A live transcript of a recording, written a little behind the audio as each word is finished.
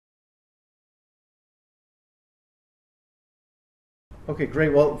Okay,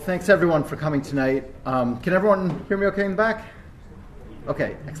 great. Well, thanks everyone for coming tonight. Can everyone hear me okay in the back?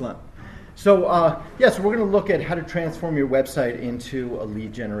 Okay, excellent. So, so we're going to look at how to transform your website into a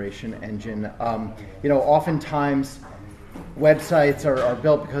lead generation engine. Oftentimes websites are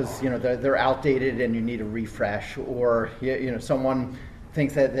built because they're outdated and you need a refresh, or someone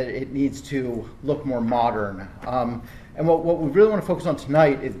thinks that it needs to look more modern. And what we really want to focus on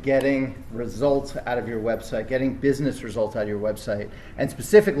tonight is getting results out of your website, getting business results out of your website, and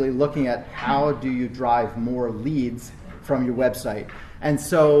specifically looking at how do you drive more leads from your website. And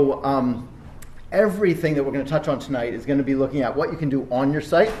so everything that we're going to touch on tonight is going to be looking at what you can do on your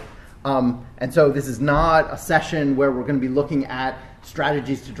site. And so this is not a session where we're going to be looking at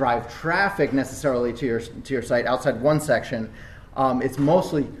strategies to drive traffic necessarily to your site outside one section. It's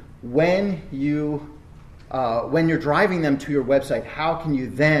mostly when you're driving them to your website, how can you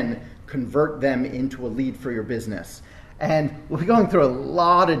then convert them into a lead for your business? And we'll be going through a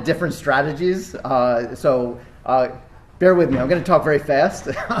lot of different strategies, so bear with me. I'm going to talk very fast.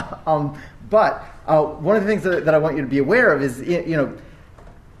 But one of the things that I want you to be aware of is,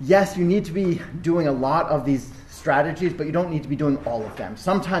 yes, you need to be doing a lot of these strategies, but you don't need to be doing all of them.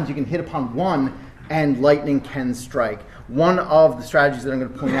 Sometimes you can hit upon one and lightning can strike. One of the strategies that I'm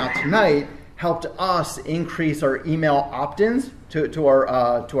going to point out tonight helped us increase our email opt-ins to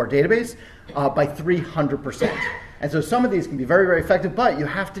our database by 300%. And so some of these can be very, very effective, but you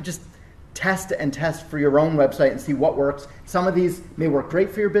have to just test for your own website and see what works. Some of these may work great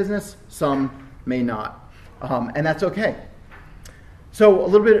for your business, some may not, and that's okay. So a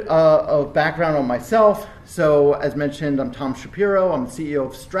little bit of background on myself. So as mentioned, I'm Tom Shapiro. I'm the CEO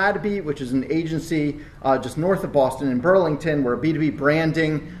of Strategy, which is an agency just north of Boston in Burlington. We're a B2B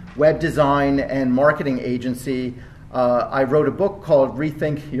branding, web design, and marketing agency. I wrote a book called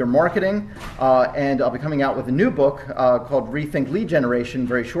Rethink Your Marketing, and I'll be coming out with a new book called Rethink Lead Generation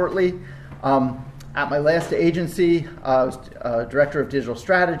very shortly. At my last agency, I was director of digital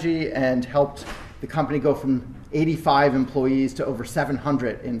strategy and helped the company go from 85 employees to over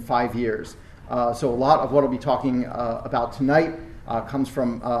 700 in 5 years. So a lot of what I'll be talking about tonight comes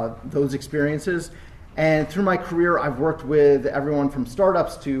from those experiences. And through my career, I've worked with everyone from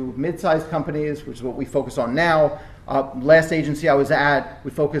startups to mid-sized companies, which is what we focus on now. Last agency I was at,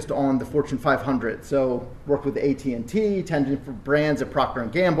 we focused on the Fortune 500. So worked with AT&T, 10 different brands at Procter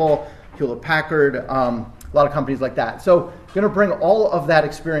 & Gamble, Hewlett-Packard, a lot of companies like that. So I'm going to bring all of that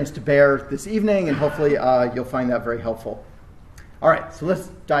experience to bear this evening, and hopefully you'll find that very helpful. All right, so let's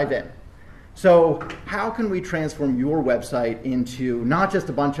dive in. So how can we transform your website into not just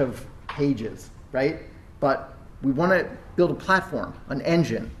a bunch of pages, right? But we want to build a platform, an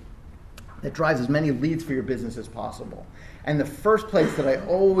engine that drives as many leads for your business as possible. And the first place that I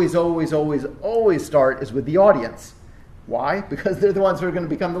always start is with the audience. Why? Because they're the ones who are going to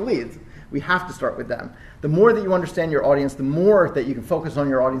become the leads. We have to start with them. The more that you understand your audience, the more that you can focus on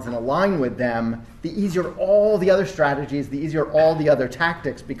your audience and align with them, the easier all the other strategies, the easier all the other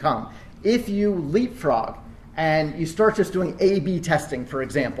tactics become. If you leapfrog and you start just doing A/B testing, for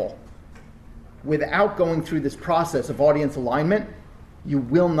example, without going through this process of audience alignment, you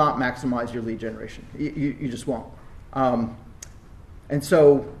will not maximize your lead generation. You just won't. And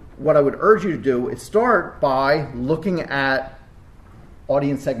so what I would urge you to do is start by looking at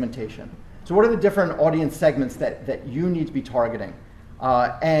audience segmentation. So what are the different audience segments that you need to be targeting?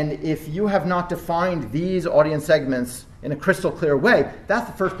 And if you have not defined these audience segments in a crystal clear way, that's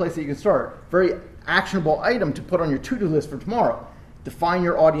the first place that you can start. Very actionable item to put on your to-do list for tomorrow. Define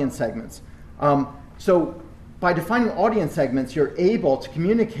your audience segments. So by defining audience segments, you're able to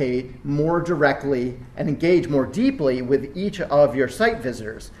communicate more directly and engage more deeply with each of your site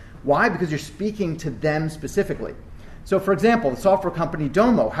visitors. Why? Because you're speaking to them specifically. So for example, the software company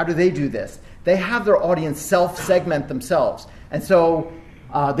Domo, how do they do this? They have their audience self-segment themselves. And so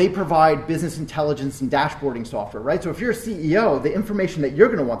they provide business intelligence and dashboarding software, right? So if you're a CEO, the information that you're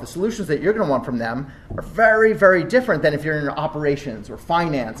going to want, the solutions that you're going to want from them are very, very different than if you're in operations or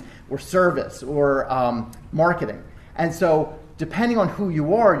finance or service or marketing. And so depending on who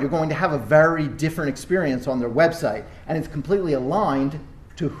you are, you're going to have a very different experience on their website. And it's completely aligned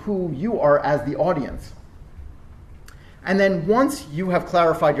to who you are as the audience. And then once you have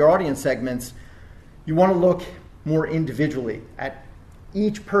clarified your audience segments, you want to look more individually at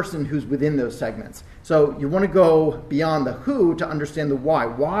each person who's within those segments. So you want to go beyond the who to understand the why.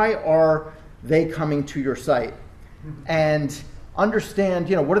 Why are they coming to your site? And understand,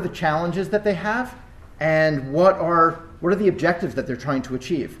 what are the challenges that they have, and what are the objectives that they're trying to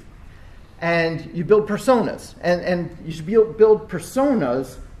achieve. And you build personas, and you should build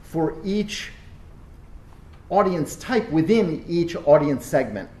personas for each audience type within each audience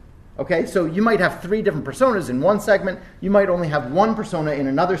segment. Okay, so you might have 3 different personas in one segment. You might only have one persona in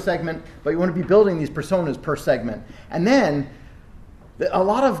another segment, but you want to be building these personas per segment. And then a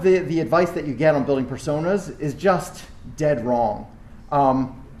lot of the advice that you get on building personas is just dead wrong.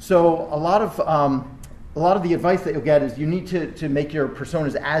 So a lot of the advice that you'll get is you need to make your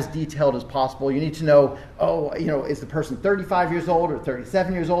personas as detailed as possible. You need to know, is the person 35 years old or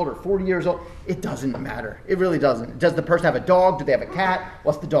 37 years old or 40 years old? It doesn't matter. It really doesn't. Does the person have a dog? Do they have a cat?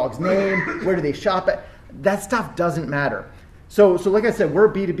 What's the dog's name? Where do they shop at? That stuff doesn't matter. So like I said, we're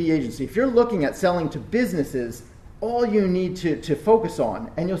a B2B agency. If you're looking at selling to businesses, all you need to focus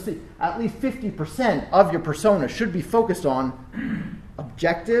on, and you'll see at least 50% of your persona should be focused on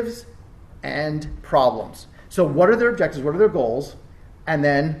objectives and problems. So what are their objectives, what are their goals, and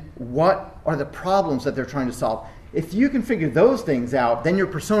then what are the problems that they're trying to solve? If you can figure those things out, then your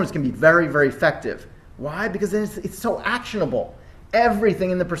personas can be very, very effective. Why? Because then it's so actionable.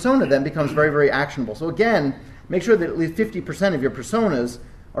 Everything in the persona then becomes very, very actionable. So again, make sure that at least 50% of your personas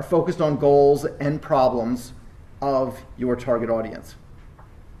are focused on goals and problems of your target audience.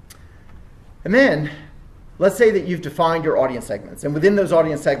 And then, let's say that you've defined your audience segments, and within those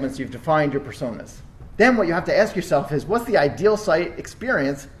audience segments, you've defined your personas. Then what you have to ask yourself is, what's the ideal site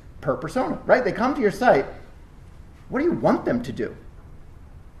experience per persona, right? They come to your site. What do you want them to do?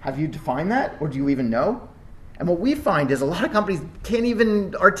 Have you defined that, or do you even know? And what we find is a lot of companies can't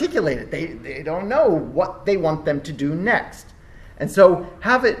even articulate it. They don't know what they want them to do next. And so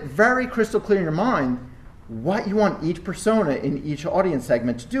have it very crystal clear in your mind what you want each persona in each audience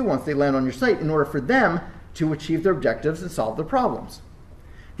segment to do once they land on your site in order for them to achieve their objectives and solve their problems.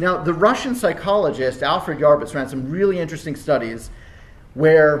 Now, the Russian psychologist Alfred Yarbitz ran some really interesting studies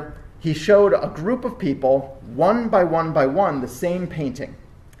where he showed a group of people, one by one, the same painting.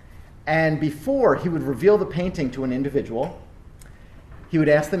 And before he would reveal the painting to an individual, he would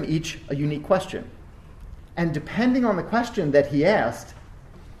ask them each a unique question. And depending on the question that he asked,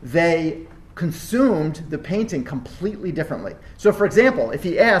 they consumed the painting completely differently. So, for example, if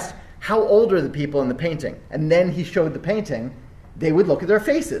he asked, how old are the people in the painting? And then he showed the painting, they would look at their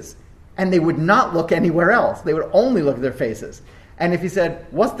faces. And they would not look anywhere else. They would only look at their faces. And if he said,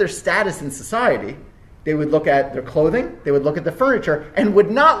 what's their status in society? They would look at their clothing, they would look at the furniture, and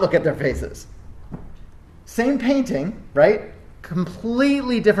would not look at their faces. Same painting, right?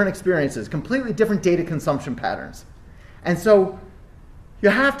 Completely different experiences, completely different data consumption patterns. And so you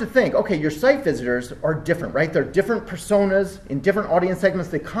have to think, okay, your site visitors are different, right? They're different personas in different audience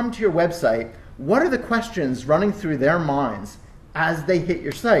segments. They come to your website. What are the questions running through their minds as they hit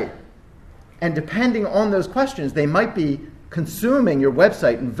your site? And depending on those questions, they might be consuming your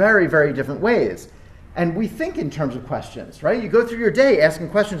website in very, very different ways. And we think in terms of questions, right? You go through your day asking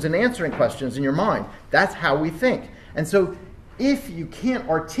questions and answering questions in your mind. That's how we think. And so if you can't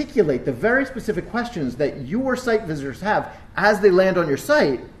articulate the very specific questions that your site visitors have as they land on your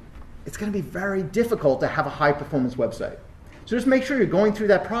site, it's going to be very difficult to have a high-performance website. So just make sure you're going through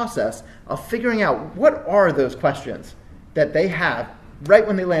that process of figuring out what are those questions that they have right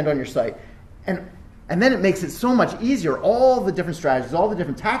when they land on your site. And then it makes it so much easier. All the different strategies, all the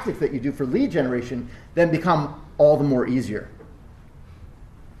different tactics that you do for lead generation then become all the more easier.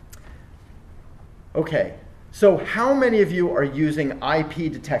 Okay. So how many of you are using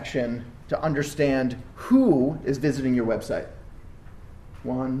IP detection to understand who is visiting your website?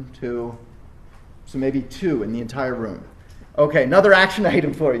 1, 2, so maybe 2 in the entire room. Okay, another action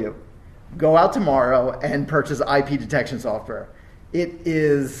item for you. Go out tomorrow and purchase IP detection software. It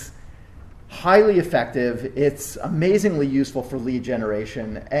is highly effective. It's amazingly useful for lead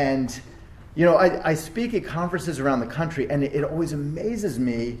generation. And, I speak at conferences around the country, and it always amazes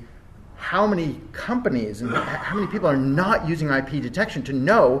me how many companies and how many people are not using IP detection to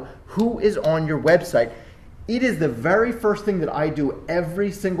know who is on your website. It is the very first thing that I do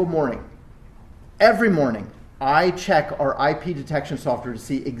every single morning. Every morning, I check our IP detection software to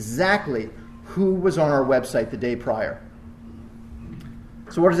see exactly who was on our website the day prior.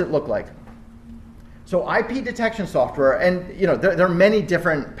 So what does it look like? So IP detection software, and there are many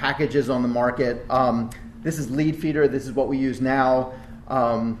different packages on the market. This is Lead Feeder. This is what we use now.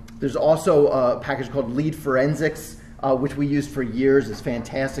 There's also a package called Lead Forensics, which we used for years. It's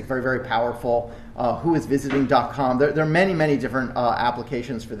fantastic, very, very powerful. Whoisvisiting.com. There are many, many different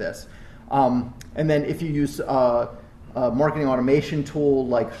applications for this. And then if you use a marketing automation tool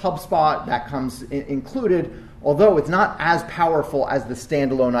like HubSpot, that comes included, although it's not as powerful as the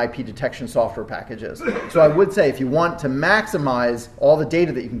standalone IP detection software packages. So I would say if you want to maximize all the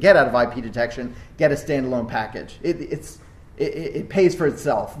data that you can get out of IP detection, get a standalone package. It pays for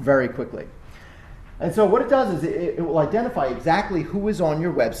itself very quickly. And so what it does is it will identify exactly who is on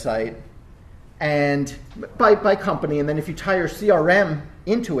your website and by company, and then if you tie your CRM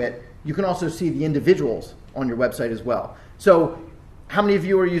into it, you can also see the individuals on your website as well. So how many of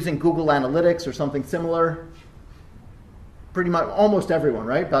you are using Google Analytics or something similar? Pretty much almost everyone,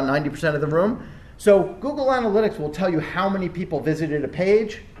 right? About 90% of the room. So Google Analytics will tell you how many people visited a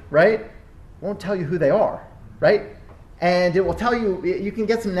page, right? Won't tell you who they are, right? And it will tell you, you can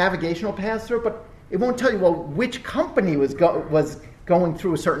get some navigational paths through it, but it won't tell you, well, which company was going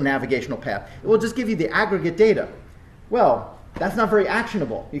through a certain navigational path. It will just give you the aggregate data. Well, that's not very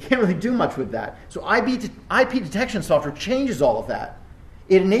actionable. You can't really do much with that. So IP detection software changes all of that.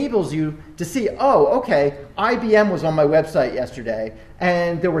 It enables you to see, oh, okay, IBM was on my website yesterday,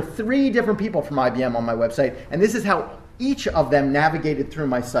 and there were 3 different people from IBM on my website, and this is how each of them navigated through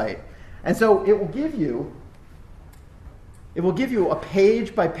my site. And so it will give you a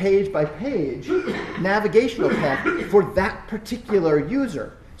page by page by page navigational path for that particular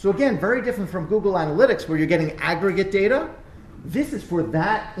user. So again, very different from Google Analytics where you're getting aggregate data. This is for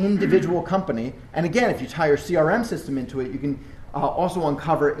that individual company. And again, if you tie your CRM system into it, you can also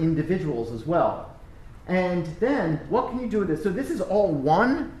uncover individuals as well. And then what can you do with this? So this is all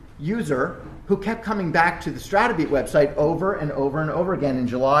one user who kept coming back to the StrataBeat website over and over and over again in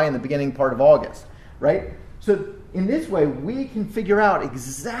July and the beginning part of August, right? So in this way, we can figure out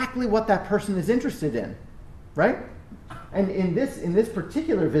exactly what that person is interested in, right? And in this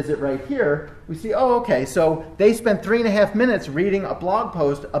particular visit right here, we see, oh, okay, so they spent 3.5 minutes reading a blog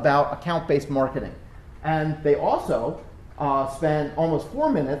post about account-based marketing. And they also spent almost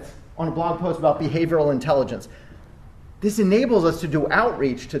 4 minutes on a blog post about behavioral intelligence. This enables us to do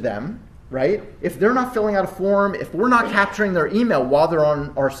outreach to them, right? If they're not filling out a form, if we're not capturing their email while they're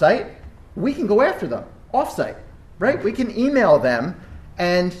on our site, we can go after them off-site, right? We can email them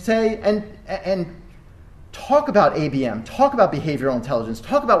and say, and talk about ABM, talk about behavioral intelligence,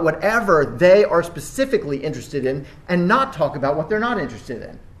 talk about whatever they are specifically interested in, and not talk about what they're not interested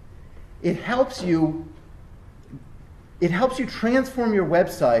in. It helps you transform your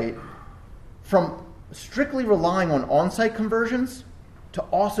website from strictly relying on on-site conversions to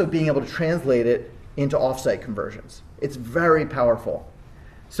also being able to translate it into off-site conversions. It's very powerful.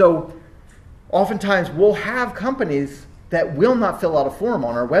 So oftentimes we'll have companies that will not fill out a form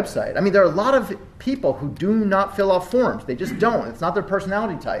on our website. I mean, there are a lot of people who do not fill out forms. They just don't. It's not their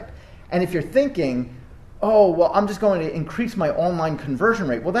personality type. And if you're thinking, oh, well, I'm just going to increase my online conversion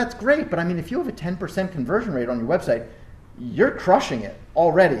rate. Well, that's great. But I mean, if you have a 10% conversion rate on your website, you're crushing it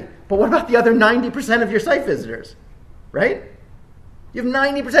already. But what about the other 90% of your site visitors, right? You have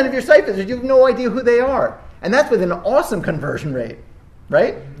 90% of your site visitors. You have no idea who they are. And that's with an awesome conversion rate,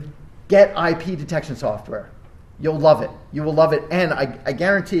 right? Get IP detection software. You'll love it. You will love it. And I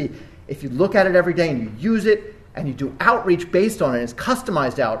guarantee if you look at it every day and you use it and you do outreach based on it, it's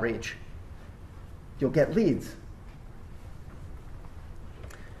customized outreach, you'll get leads.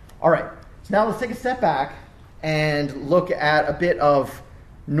 All right. So now let's take a step back and look at a bit of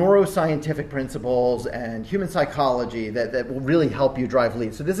neuroscientific principles and human psychology that will really help you drive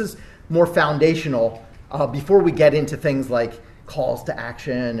leads. So this is more foundational before we get into things like calls to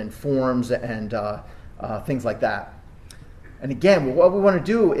action and forms and things like that. And again, what we want to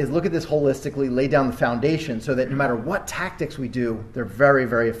do is look at this holistically, lay down the foundation so that no matter what tactics we do, they're very,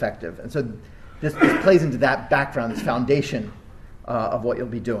 very effective. And so this plays into that background, this foundation of what you'll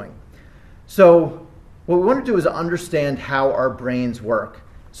be doing. So what we want to do is understand how our brains work.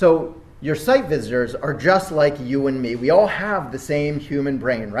 So your site visitors are just like you and me. We all have the same human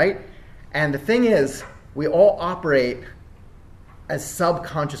brain, right? And the thing is, we all operate as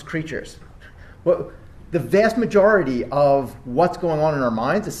subconscious creatures. Well, the vast majority of what's going on in our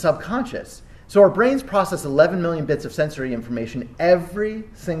minds is subconscious. So our brains process 11 million bits of sensory information every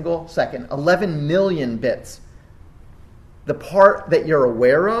single second. 11 million bits. The part that you're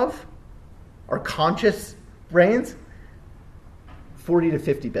aware of, our conscious brains, 40 to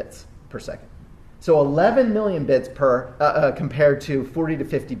 50 bits per second. So 11 million bits compared to 40 to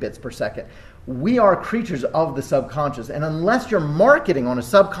 50 bits per second. We are creatures of the subconscious. And unless you're marketing on a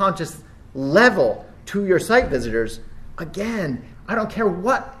subconscious level to your site visitors, again, I don't care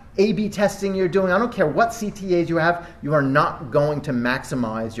what A/B testing you're doing, I don't care what CTAs you have, you are not going to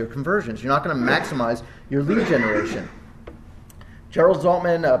maximize your conversions. You're not going to maximize your lead generation. Gerald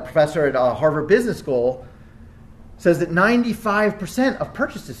Zaltman, a professor at Harvard Business School, says that 95% of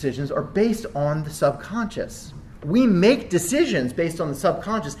purchase decisions are based on the subconscious. We make decisions based on the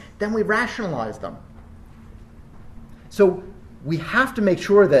subconscious, then we rationalize them. So we have to make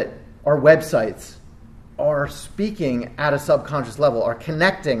sure that our websites are speaking at a subconscious level, are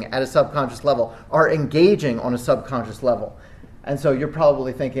connecting at a subconscious level, are engaging on a subconscious level. And so you're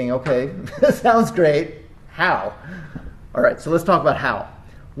probably thinking, okay, that sounds great. How? All right, so let's talk about how.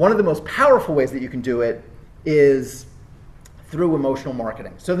 One of the most powerful ways that you can do it is through emotional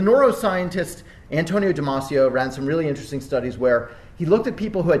marketing. So the neuroscientist Antonio Damasio ran some really interesting studies where he looked at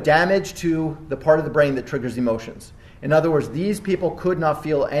people who had damage to the part of the brain that triggers emotions. In other words, these people could not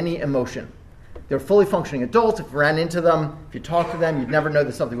feel any emotion. They're fully functioning adults. If you ran into them, if you talked to them, you'd never know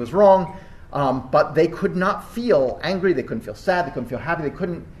that something was wrong. But they could not feel angry. They couldn't feel sad. They couldn't feel happy.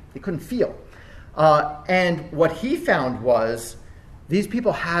 They couldn't feel. And what he found was these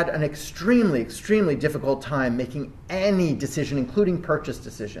people had an extremely, extremely difficult time making any decision, including purchase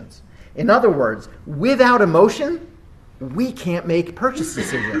decisions. In other words, without emotion, we can't make purchase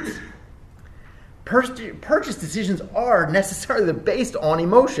decisions. Purchase decisions are necessarily based on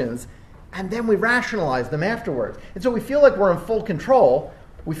emotions, and then we rationalize them afterwards. And so we feel like we're in full control.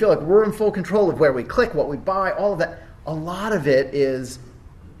 We feel like we're in full control of where we click, what we buy, all of that. A lot of it is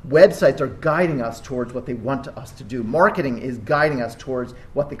websites are guiding us towards what they want us to do. Marketing is guiding us towards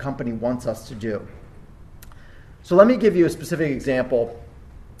what the company wants us to do. So let me give you a specific example.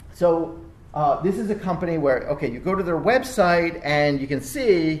 So this is a company where, okay, you go to their website and you can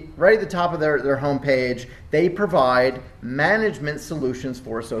see right at the top of their homepage, they provide management solutions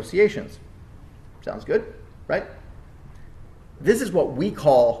for associations. Sounds good, right? This is what we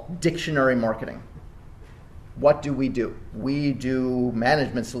call dictionary marketing. What do? We do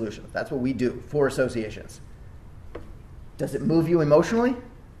management solutions. That's what we do for associations. Does it move you emotionally?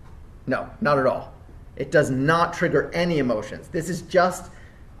 No, not at all. It does not trigger any emotions. This is just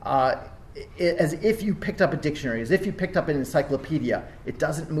as if you picked up a dictionary, as if you picked up an encyclopedia. It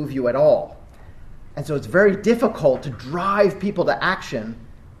doesn't move you at all. And so it's very difficult to drive people to action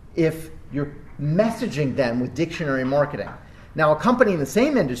if you're messaging them with dictionary marketing. Now, a company in the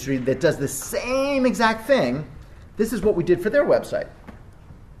same industry that does the same exact thing, this is what we did for their website.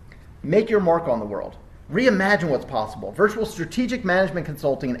 Make your mark on the world. Reimagine what's possible. Virtual strategic management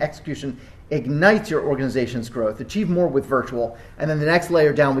consulting and execution ignites your organization's growth. Achieve more with virtual. And then the next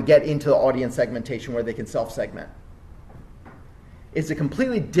layer down, we get into the audience segmentation where they can self-segment. It's a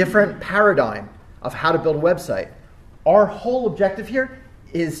completely different paradigm of how to build a website. Our whole objective here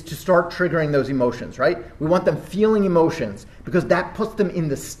is to start triggering those emotions, right? We want them feeling emotions because that puts them in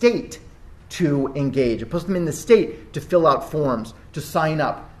the state to engage. It puts them in the state to fill out forms, to sign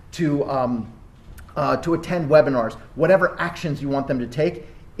up, to attend webinars, whatever actions you want them to take.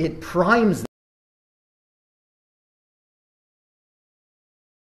 It primes them.